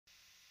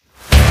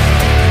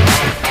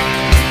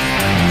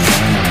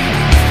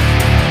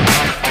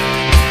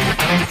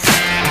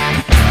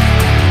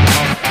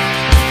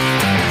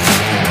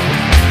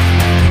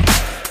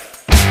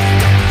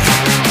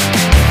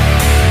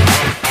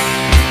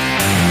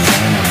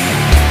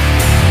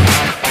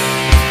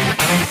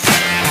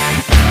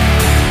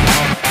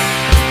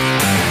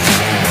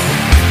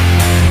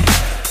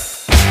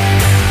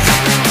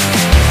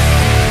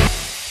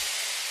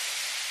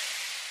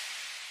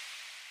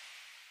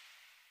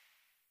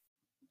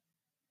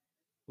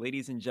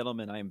Ladies and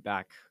gentlemen, I am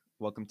back.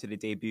 Welcome to the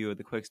debut of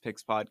the Quick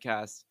Picks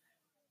podcast.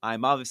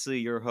 I'm obviously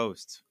your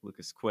host,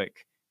 Lucas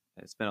Quick.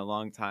 It's been a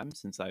long time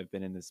since I've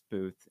been in this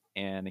booth,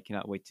 and I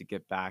cannot wait to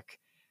get back.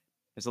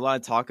 There's a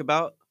lot to talk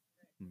about.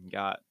 You've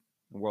got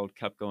the World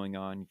Cup going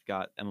on. You've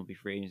got MLB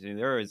free agency.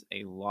 There is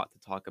a lot to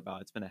talk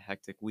about. It's been a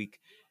hectic week.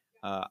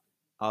 Uh,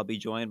 I'll be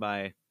joined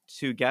by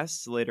two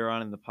guests later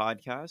on in the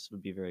podcast. It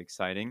would be very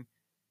exciting.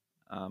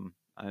 I'm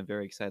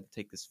very excited to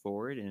take this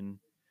forward, and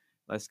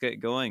let's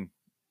get going.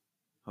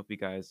 Hope you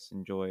guys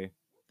enjoy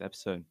the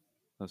episode.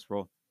 Let's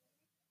roll.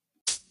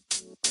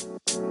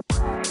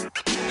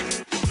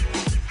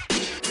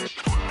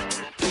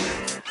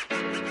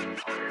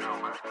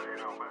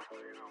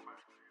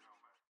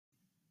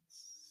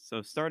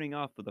 So, starting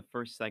off with the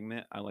first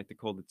segment, I like to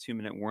call the 2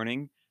 minute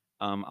warning.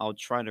 I'll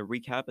try to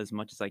recap as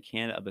much as I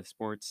can of the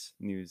sports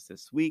news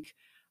this week.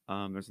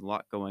 There's a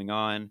lot going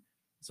on.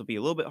 This will be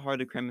a little bit hard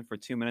to cram in for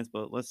 2 minutes,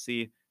 but let's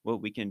see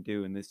what we can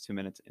do in this 2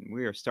 minutes. And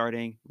we are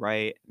starting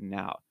right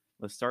now.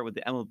 Let's start with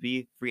the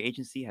MLB free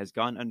agency has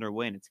gone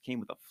underway and it's came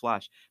with a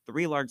flash.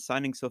 Three large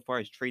signings so far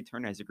as Trey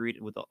Turner has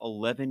agreed with an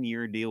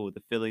 11-year deal with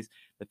the Phillies.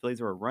 The Phillies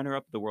were a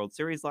runner-up of the World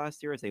Series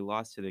last year as they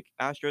lost to the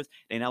Astros.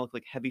 They now look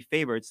like heavy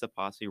favorites to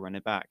possibly run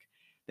it back.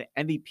 The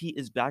MVP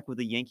is back with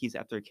the Yankees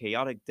after a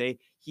chaotic day.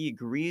 He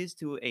agrees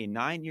to a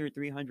 9-year,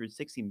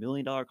 $360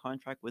 million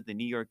contract with the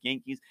New York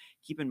Yankees.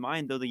 Keep in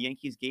mind, though, the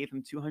Yankees gave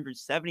him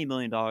 $270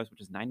 million, which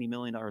is $90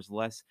 million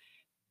less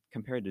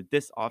compared to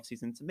this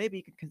offseason, so maybe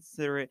you can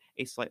consider it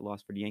a slight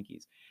loss for the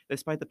Yankees.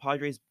 Despite the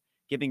Padres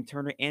giving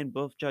Turner and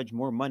both Judge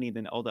more money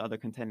than all the other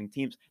contending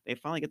teams, they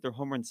finally get their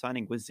home run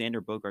signing with Xander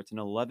Bogaerts, an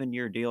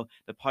 11-year deal.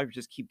 The Padres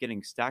just keep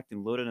getting stacked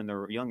and loaded on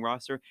their young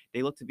roster.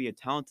 They look to be a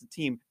talented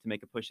team to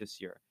make a push this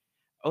year.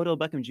 Odell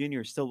Beckham Jr.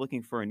 is still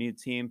looking for a new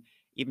team,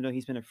 even though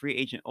he's been a free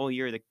agent all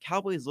year. The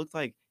Cowboys looked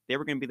like they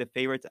were going to be the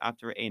favorites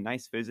after a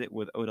nice visit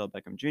with Odell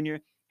Beckham Jr.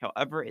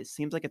 However, it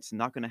seems like it's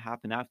not going to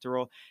happen after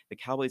all. The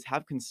Cowboys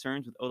have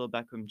concerns with Odell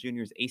Beckham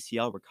Jr.'s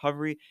ACL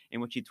recovery, in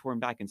which he tore him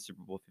back in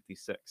Super Bowl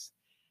 56.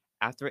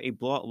 After a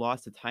blowout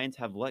loss, the Titans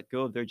have let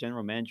go of their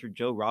general manager,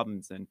 Joe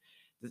Robinson.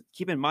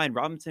 Keep in mind,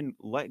 Robinson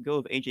let go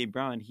of A.J.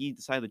 Brown. He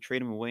decided to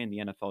trade him away in the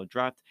NFL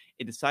draft.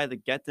 It decided to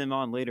get them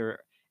on later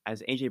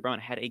as A.J. Brown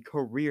had a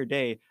career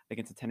day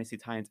against the Tennessee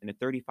Titans in a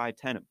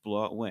 35-10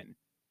 blowout win.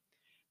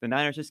 The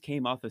Niners just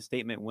came off a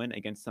statement win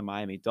against the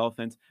Miami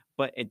Dolphins,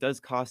 but it does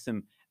cost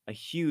them a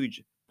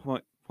huge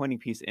pointing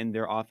piece in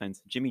their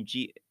offense. Jimmy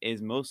G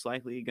is most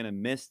likely going to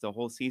miss the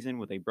whole season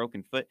with a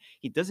broken foot.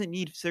 He doesn't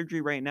need surgery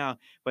right now,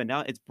 but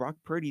now it's Brock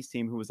Purdy's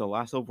team who was the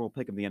last overall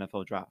pick of the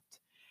NFL draft.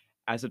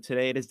 As of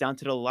today, it is down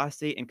to the last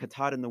day in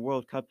Qatar in the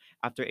World Cup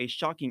after a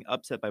shocking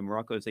upset by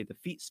Morocco as they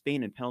defeat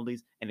Spain in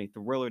penalties and a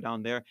thriller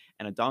down there,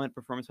 and a dominant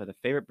performance by the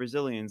favorite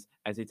Brazilians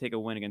as they take a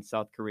win against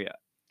South Korea.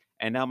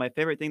 And now my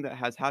favorite thing that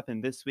has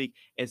happened this week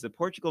is the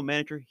Portugal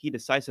manager, he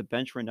decides to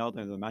bench Ronaldo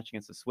in the match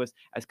against the Swiss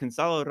as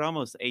Gonzalo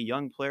Ramos, a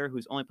young player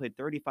who's only played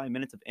 35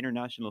 minutes of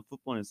international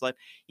football in his life,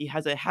 he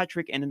has a hat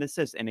trick and an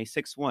assist and a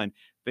 6-1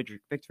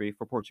 victory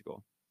for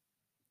Portugal.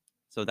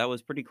 So that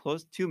was pretty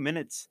close, 2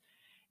 minutes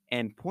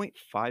and zero point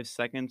 0.5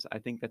 seconds. I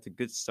think that's a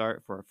good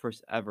start for our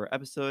first ever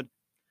episode.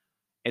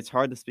 It's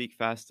hard to speak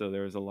fast, though.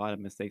 There was a lot of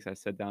mistakes I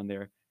said down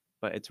there,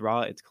 but it's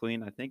raw, it's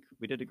clean. I think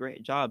we did a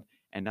great job.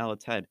 And now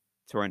let's head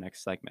to our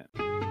next segment.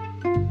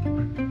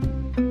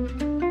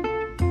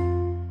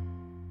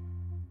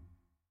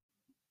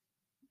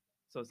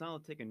 So it's now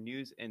taking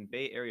news in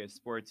Bay Area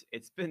sports.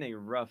 It's been a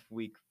rough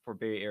week for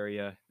Bay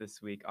Area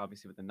this week,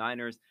 obviously with the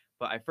Niners.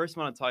 But I first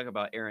want to talk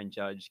about Aaron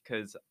Judge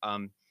because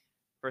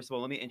first of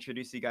all, let me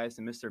introduce you guys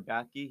to Mr.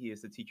 Bathke. He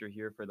is the teacher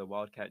here for the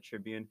Wildcat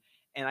Tribune.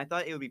 And I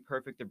thought it would be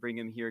perfect to bring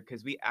him here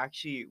because we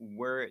actually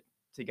were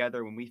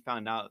together when we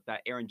found out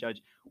that Aaron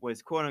Judge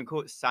was quote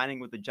unquote signing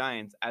with the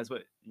Giants, as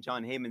what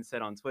John Heyman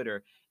said on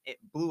Twitter. It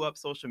blew up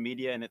social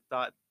media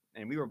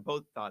and we were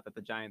both thought that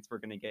the Giants were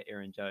going to get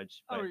Aaron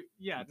Judge. Oh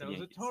yeah, no, it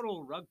was a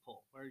total rug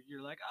pull where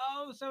you're like,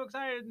 oh, so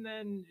excited, and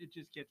then it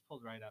just gets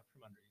pulled right up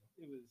from under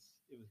you.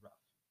 It was rough.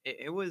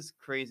 It was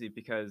crazy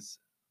because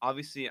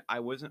obviously I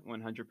wasn't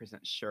 100%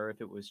 sure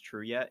if it was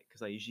true yet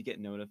because I usually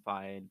get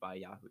notified by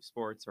Yahoo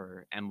Sports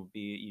or MLB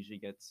usually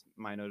gets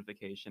my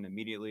notification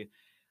immediately.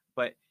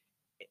 But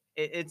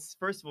it's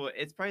first of all,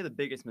 it's probably the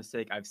biggest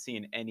mistake I've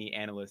seen any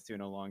analyst do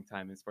in a long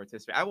time in sports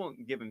history. I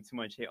won't give him too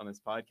much hate on this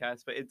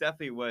podcast, but it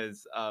definitely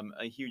was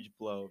a huge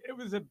blow. It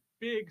was a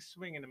big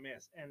swing and a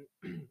miss, and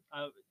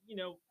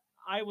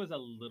I was a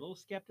little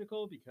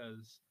skeptical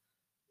because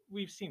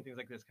we've seen things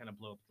like this kind of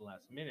blow up at the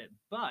last minute.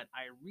 But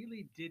I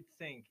really did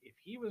think if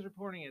he was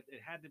reporting it,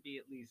 it had to be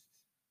at least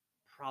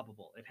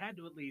probable. It had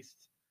to at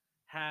least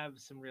have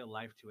some real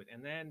life to it,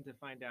 and then to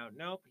find out,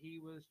 nope,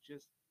 he was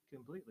just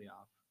completely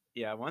off.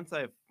 Yeah, once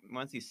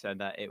he said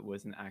that it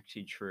wasn't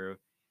actually true,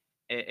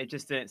 it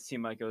just didn't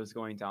seem like it was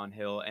going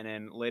downhill. And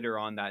then later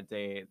on that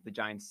day, the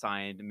Giants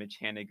signed Mitch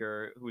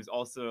Haniger, who is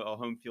also a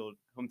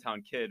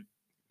hometown kid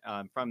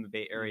from the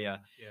Bay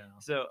Area. Yeah, yeah.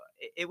 So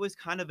it was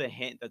kind of a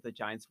hint that the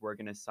Giants were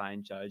going to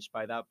sign Judge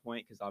by that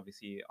point, because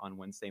obviously on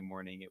Wednesday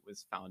morning it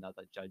was found out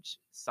that Judge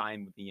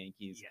signed with the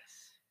Yankees.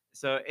 Yes.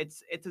 So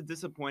it's a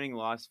disappointing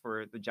loss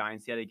for the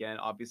Giants yet again.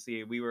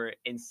 Obviously, we were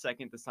in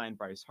second to sign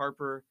Bryce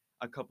Harper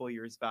a couple of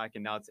years back,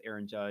 and now it's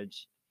Aaron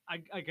Judge.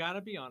 I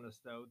gotta be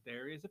honest though,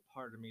 there is a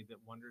part of me that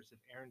wonders if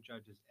Aaron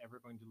Judge is ever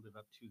going to live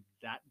up to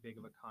that big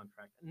of a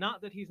contract.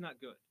 Not that he's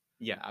not good.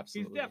 Yeah, He's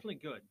absolutely. definitely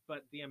good,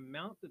 but the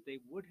amount that they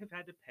would have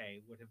had to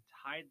pay would have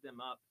tied them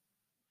up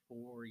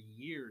for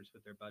years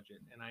with their budget.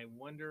 And I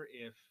wonder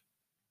if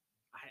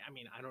I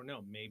mean, I don't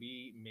know.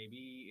 Maybe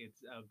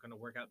it's going to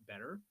work out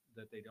better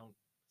that they don't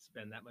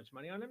spend that much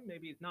money on him.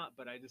 Maybe it's not,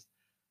 but I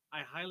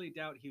highly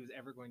doubt he was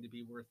ever going to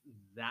be worth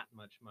that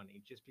much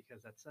money, just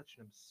because that's such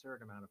an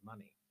absurd amount of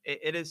money.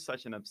 It is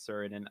such an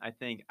absurd, and I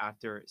think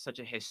after such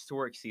a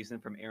historic season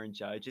from Aaron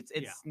Judge, Yeah,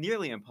 it's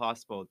nearly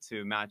impossible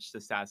to match the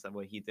stats of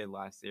what he did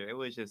last year. It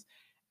was just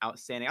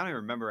outstanding. I don't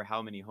even remember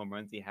how many home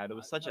runs he had. It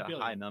was such a a high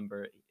billion.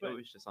 number. It But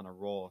was just on a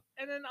roll.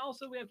 and then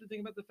also we have to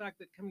think about the fact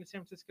that coming to San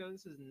Francisco,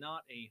 this is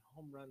not a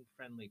home run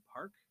friendly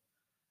park,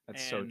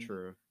 That's so and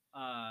true.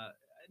 uh,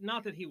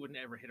 not that he wouldn't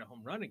ever hit a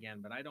home run again,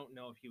 but I don't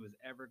know if he was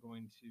ever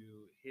going to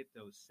hit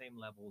those same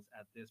levels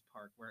at this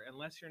park, where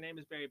unless your name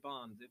is Barry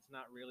Bonds, it's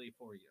not really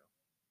for you.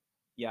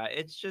 Yeah,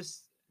 it's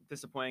just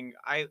disappointing.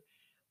 I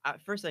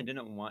At first I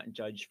didn't want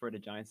Judge for the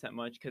Giants that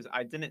much because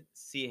I didn't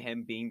see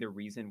him being the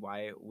reason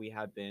why we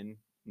have been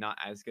not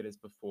as good as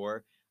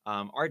before.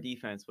 Our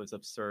defense was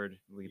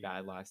absurdly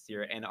bad Yeah, last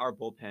year, and our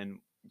bullpen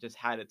just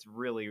had its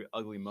really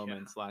ugly yeah,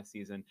 moments last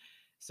season.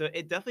 So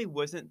it definitely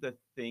wasn't the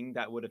thing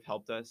that would have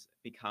helped us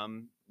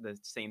become the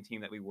same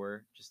team that we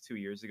were just 2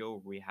 years ago,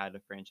 where we had a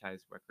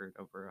franchise record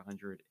over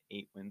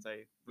 108 wins,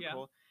 I yeah.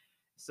 recall.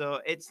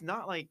 So it's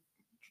not like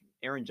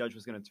Aaron Judge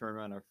was going to turn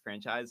around our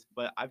franchise,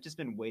 but I've just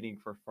been waiting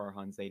for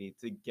Farhan Zaidi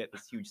to get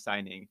this huge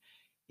signing.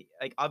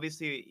 Like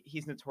obviously,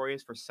 he's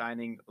notorious for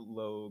signing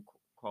low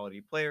quality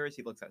players.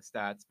 He looks at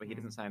stats, but he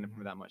doesn't sign them for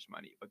Mm-hmm. that much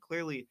money. But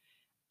clearly,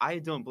 I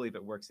don't believe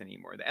it works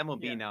anymore. The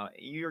MLB Yeah, now,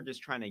 you're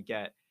just trying to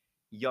get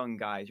young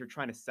guys. You're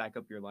trying to stack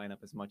up your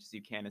lineup as much as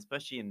you can,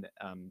 especially in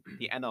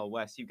the NL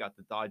West. You've got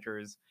the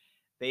Dodgers.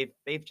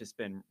 They've just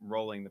been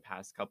rolling the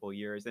past couple of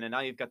years, and then now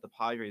you've got the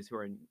Padres, who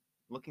are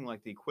looking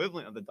like the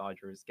equivalent of the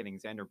Dodgers, getting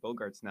Xander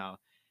Bogarts now.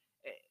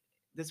 Eh,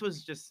 This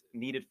was just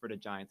needed for the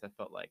Giants, I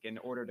felt like, in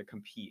order to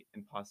compete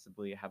and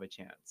possibly have a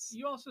chance.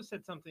 you also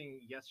said something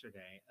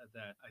yesterday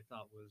that I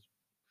thought was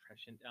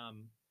prescient.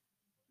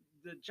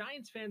 The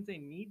Giants fans, they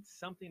need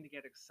something to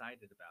get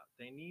excited about.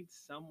 They need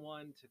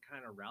someone to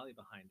kind of rally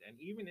behind. And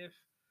even if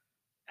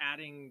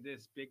adding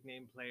this big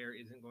name player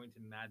isn't going to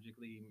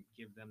magically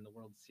give them the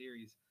World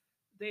Series,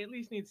 they at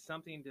least need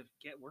something to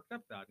get worked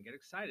up about and get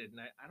excited. And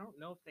I don't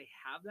know if they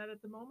have that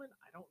at the moment.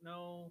 I don't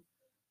know.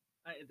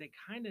 They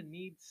kind of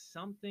need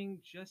something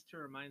just to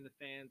remind the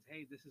fans,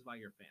 hey, this is why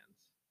you're fans.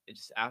 It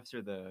just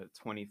after the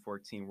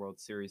 2014 World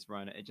Series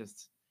run, it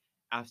just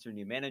after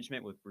new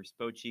management with Bruce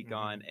Bochy Mm-hmm.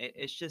 gone,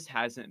 it just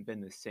hasn't been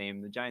the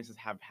same. The Giants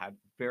have had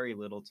very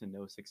little to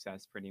no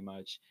success, pretty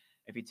much.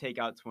 If you take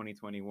out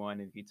 2021,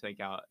 if you take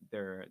out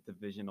their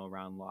divisional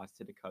round loss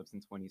to the Cubs in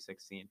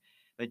 2016,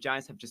 the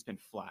Giants have just been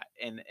flat,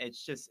 and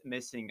it's just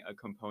missing a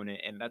component.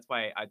 And that's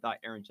why I thought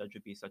Aaron Judge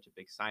would be such a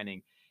big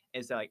signing.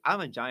 Is that like I'm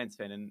a Giants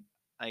fan, and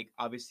like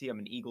obviously I'm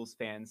an Eagles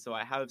fan, so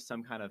I have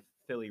some kind of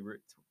Philly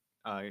root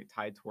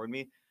tied toward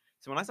me.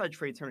 So when I saw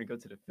Trey Turner go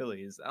to the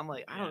Phillies, I'm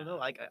like, I don't know, Yeah.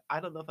 like I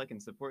don't know if I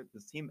can support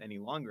this team any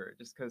longer,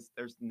 just because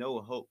there's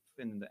no hope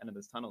in the end of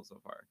this tunnel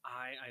so far.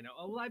 I know.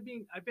 Well, I've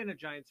been a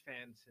Giants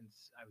fan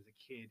since I was a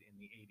kid in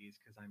the '80s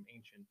because I'm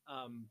ancient.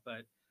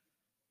 But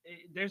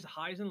there's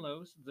highs and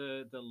lows.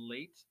 The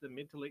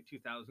mid to late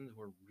 2000s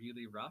were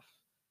really rough,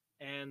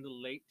 and the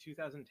late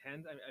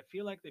 2010s. I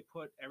feel like they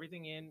put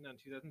everything in on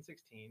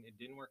 2016. It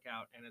didn't work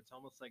out, and it's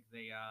almost like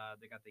they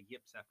got the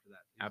yips after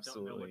that. They just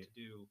don't know what Absolutely.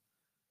 to do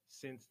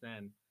since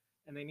then,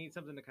 and they need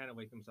something to kind of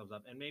wake themselves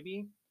up. And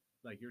maybe,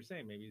 like you were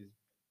saying, maybe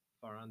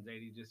Farhan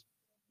Zaidi just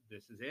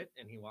this is it,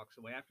 and he walks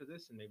away after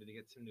this, and maybe they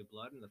get some new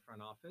blood in the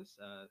front office.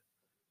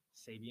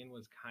 Sabian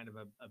was kind of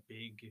a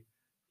big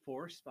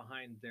force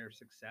behind their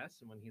success,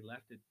 and when he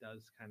left, it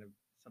does kind of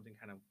something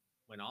kind of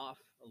went off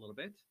a little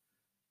bit.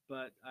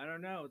 But I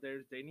don't know.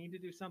 They need to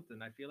do something.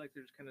 I feel like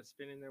they're just kind of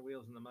spinning their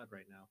wheels in the mud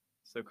right now.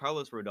 So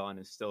Carlos Rodon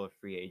is still a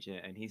free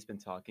agent, and he's been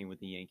talking with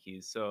the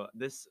Yankees. So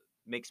this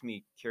makes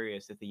me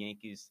curious if the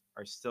Yankees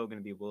are still going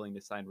to be willing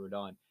to sign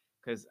Rodon.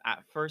 Because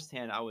at first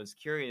hand, I was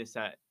curious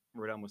that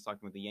Rodon was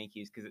talking with the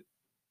Yankees because it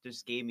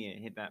just gave me a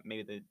hint that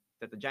maybe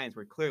the Giants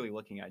were clearly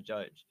looking at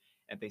Judge.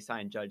 If they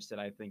signed Judge, that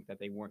I think that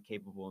they weren't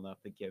capable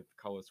enough to give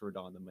Carlos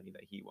Rodon the money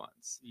that he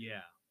wants. Yeah,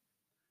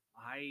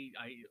 I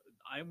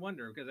I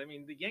wonder because I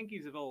mean the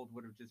Yankees of old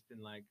would have just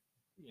been like,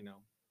 you know,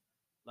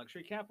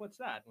 luxury cap. What's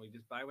that? And we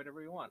just buy whatever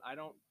we want. I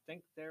don't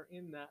think they're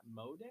in that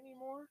mode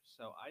anymore.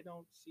 So I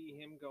don't see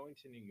him going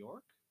to New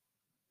York,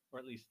 or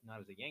at least not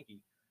as a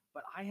Yankee.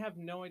 But I have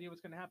no idea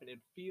what's going to happen. It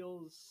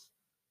feels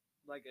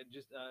like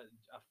just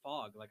a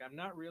fog. Like I'm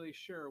not really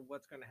sure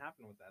what's going to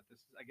happen with that. This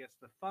is, I guess,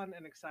 the fun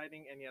and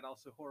exciting and yet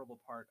also horrible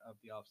part of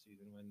the off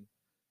season when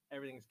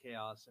everything's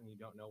chaos and you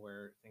don't know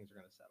where things are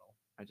going to settle.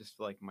 I just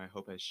feel like my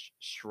hope has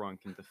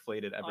shrunk and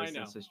deflated ever I since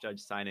know. this judge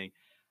signing.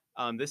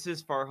 This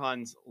is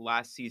Farhan's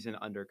last season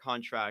under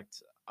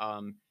contract.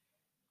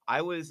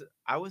 I was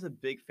a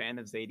big fan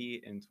of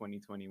Zadie in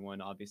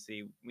 2021.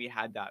 Obviously, we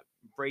had that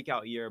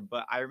breakout year,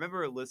 but I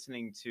remember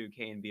listening to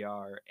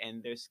KNBR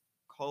and this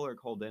caller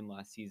called in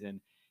last season,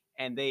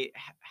 and they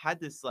had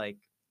this like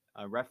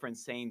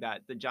reference saying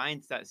that the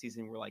Giants that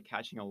season were like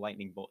catching a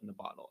lightning bolt in the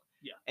bottle.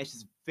 Yeah. It's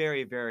just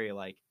very, very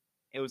like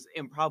it was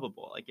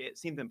improbable. Like it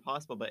seemed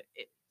impossible, but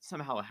it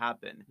somehow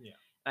happened. Yeah.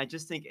 I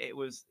just think it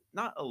was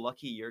not a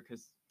lucky year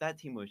because that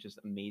team was just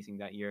amazing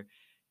that year,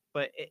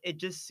 but it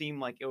just seemed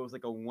like it was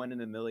like a one in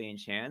a million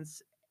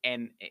chance,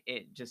 and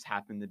it just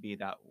happened to be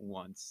that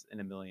once in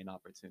a million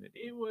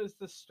opportunity. It was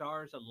the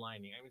stars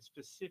aligning. I mean,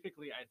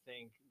 specifically, I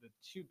think the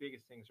two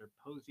biggest things are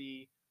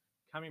Posey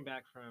coming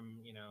back from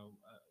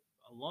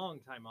a long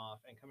time off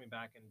and coming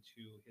back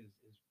into his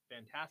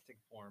fantastic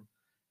form,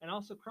 and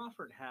also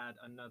Crawford had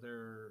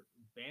another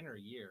banner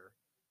year.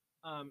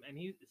 And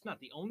it's not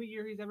the only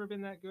year he's ever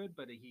been that good,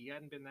 but he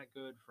hadn't been that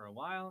good for a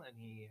while, and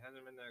he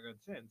hasn't been that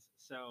good since.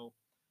 So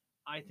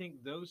I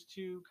think those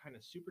two kind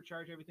of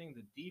supercharge everything.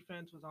 The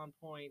defense was on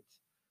point.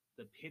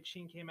 The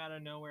pitching came out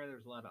of nowhere. There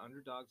was a lot of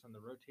underdogs on the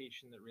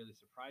rotation that really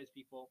surprised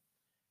people.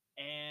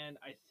 And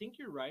I think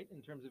you're right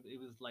in terms of it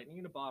was lightning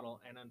in a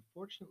bottle. And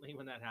unfortunately,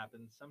 when that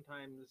happens,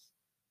 sometimes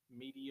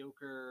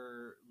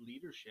mediocre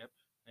leadership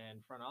and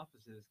front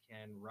offices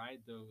can ride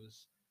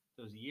those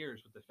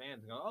years with the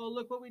fans and go, "Oh,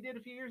 look what we did a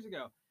few years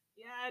ago."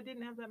 Yeah, it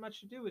didn't have that much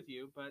to do with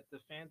you, but the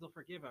fans will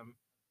forgive him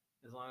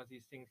as long as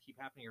these things keep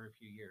happening every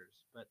few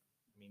years. But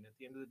I mean, at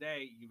the end of the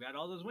day, you've had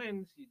all those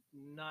wins.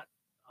 Not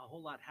a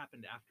whole lot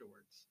happened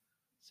afterwards.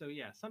 So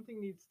yeah, something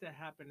needs to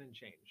happen and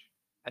change.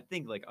 I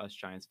think like us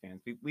Giants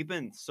fans, we've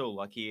been so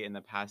lucky in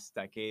the past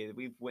decade.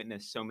 We've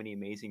witnessed so many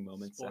amazing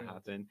moments that Spoiled.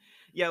 happen.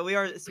 Yeah, we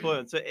are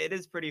spoiled. So it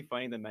is pretty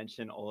funny to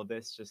mention all of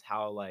this, just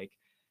how like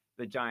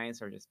the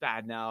Giants are just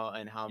bad now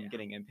and how I'm Yeah.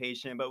 getting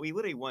impatient. But we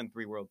literally won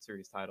 3 World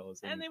Series titles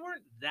And in they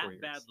weren't 4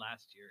 years. that bad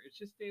last year. It's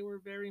just they were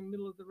very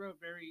middle of the road,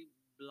 very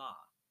blah.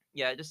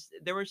 Yeah, just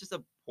there was just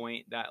a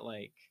point that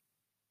like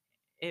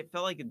it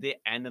felt like at the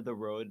end of the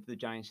road, the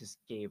Giants just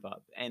gave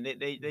up and Hmm.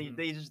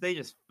 they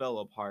just fell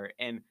apart.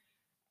 And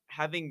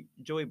having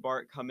Joey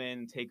Bart come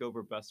in, take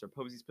over Buster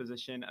Posey's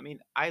position. I mean,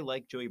 I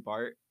like Joey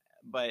Bart,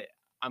 but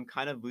I'm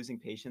kind of losing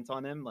patience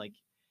on him. Like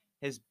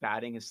his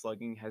batting, his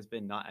slugging has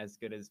been not as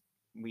good as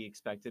we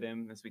expected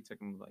him as we took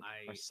him like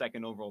our I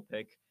second overall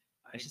pick.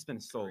 It's I just been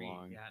so agree.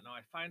 long. Yeah, no,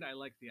 I find I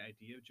like the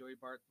idea of Joey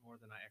Bart more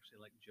than I actually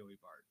like Joey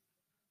Bart.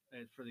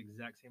 For the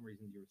exact same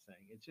reasons you were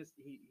saying. It's just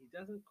he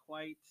doesn't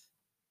quite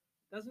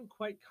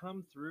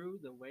come through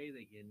the way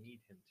that you need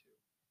him to.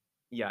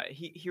 Yeah,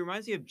 he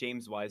reminds me of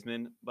James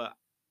Wiseman, but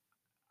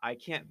I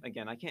can't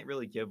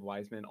really give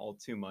Wiseman all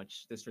too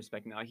much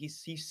disrespect now.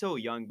 He's so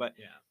young, but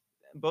Yeah.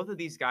 both of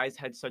these guys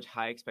had such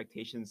high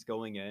expectations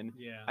going in.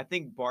 Yeah. I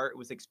think Bart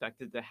was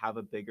expected to have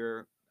a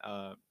bigger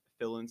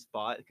fill-in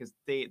spot because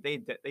they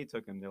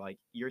took him. They're like,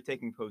 you're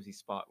taking Posey's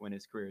spot when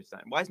his career is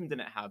done. Wiseman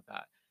didn't have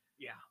that,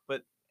 Yeah.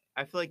 but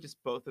I feel like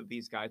just both of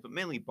these guys, but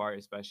mainly Bart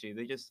especially,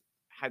 they just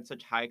had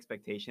such high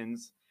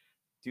expectations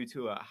due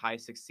to a high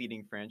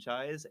succeeding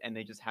franchise, and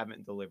they just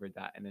haven't delivered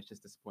that, and it's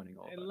just disappointing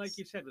all And of like us.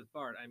 you said with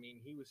Bart, I mean,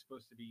 he was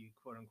supposed to be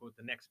quote unquote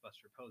the next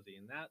Buster Posey,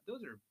 and that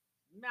those are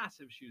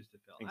massive shoes to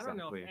fill. I don't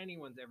know if Exactly.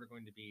 anyone's ever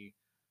going to be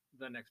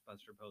the next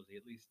Buster Posey,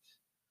 at least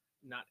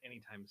not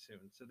anytime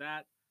soon. So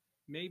that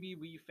maybe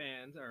we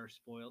fans are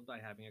spoiled by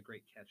having a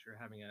great catcher,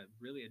 having a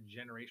really a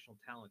generational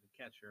talented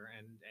catcher,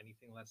 and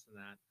anything less than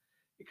that.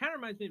 It kind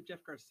of reminds me of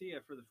Jeff Garcia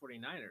for the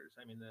 49ers.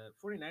 I mean, the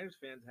 49ers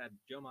fans had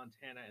Joe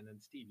Montana and then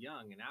Steve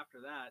Young, and after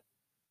that,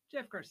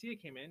 Jeff Garcia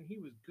came in. He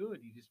was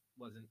good. He just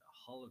wasn't a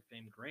Hall of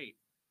Fame great.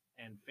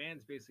 And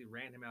fans basically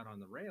ran him out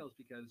on the rails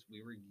because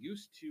we were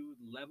used to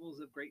levels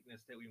of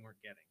greatness that we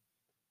weren't getting.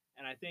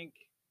 And I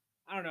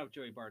don't know if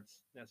Joey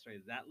Bart's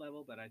necessarily that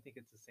level, but I think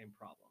it's the same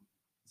problem.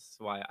 That's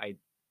why I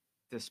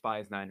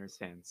despise Niners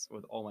fans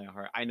with all my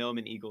heart. I know I'm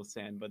an Eagles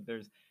fan, but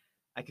there's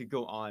I could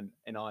go on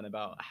and on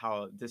about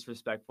how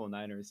disrespectful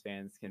Niners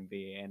fans can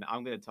be, and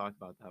I'm going to talk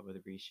about that with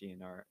Rishi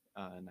in our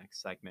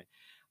next segment.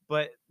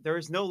 But there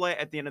is no light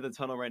at the end of the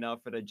tunnel right now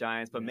for the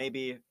Giants. But No.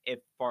 maybe if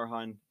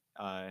Farhan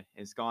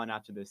is gone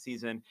after this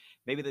season,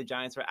 maybe the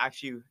Giants are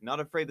actually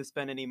not afraid to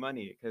spend any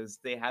money because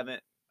they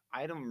haven't.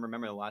 I don't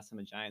remember the last time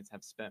the Giants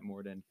have spent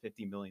more than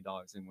 $50 million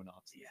in one Yeah, I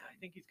offseason.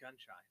 think he's gun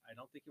shy. I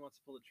don't think he wants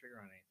to pull the trigger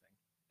on anything.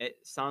 It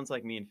sounds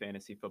like me in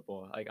fantasy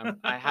football. Like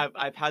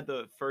I've had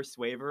the first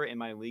waiver in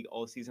my league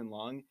all season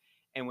long,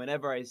 and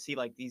whenever I see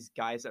like these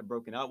guys that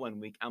broken out one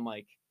week, I'm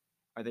like,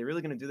 are they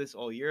really gonna do this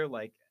all year?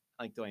 Like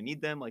do I need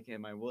them? Like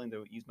am I willing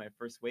to use my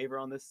first waiver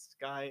on this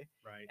guy?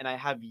 Right. And I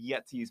have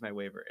yet to use my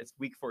waiver. It's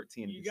week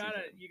 14 of You the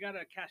gotta season. you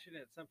gotta cash it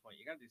in at some point.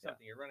 You gotta do Yeah.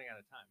 something. You're running out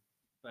of time.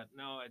 But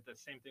no, it's the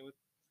same thing with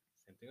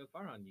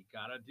Farhan. You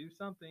gotta do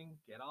something.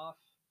 Get off.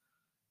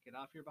 Get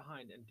off your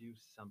behind and do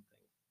something.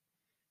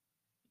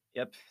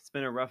 Yep, it's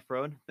been a rough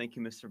road. Thank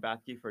you, Mr.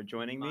 Bathke, for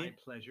joining My me.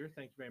 pleasure.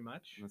 Thank you very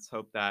much. Let's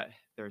hope that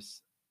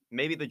there's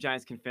maybe the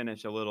Giants can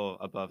finish a little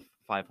above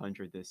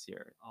 500 this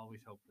year.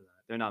 Always hope for that.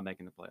 They're not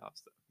making the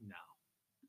playoffs though. No.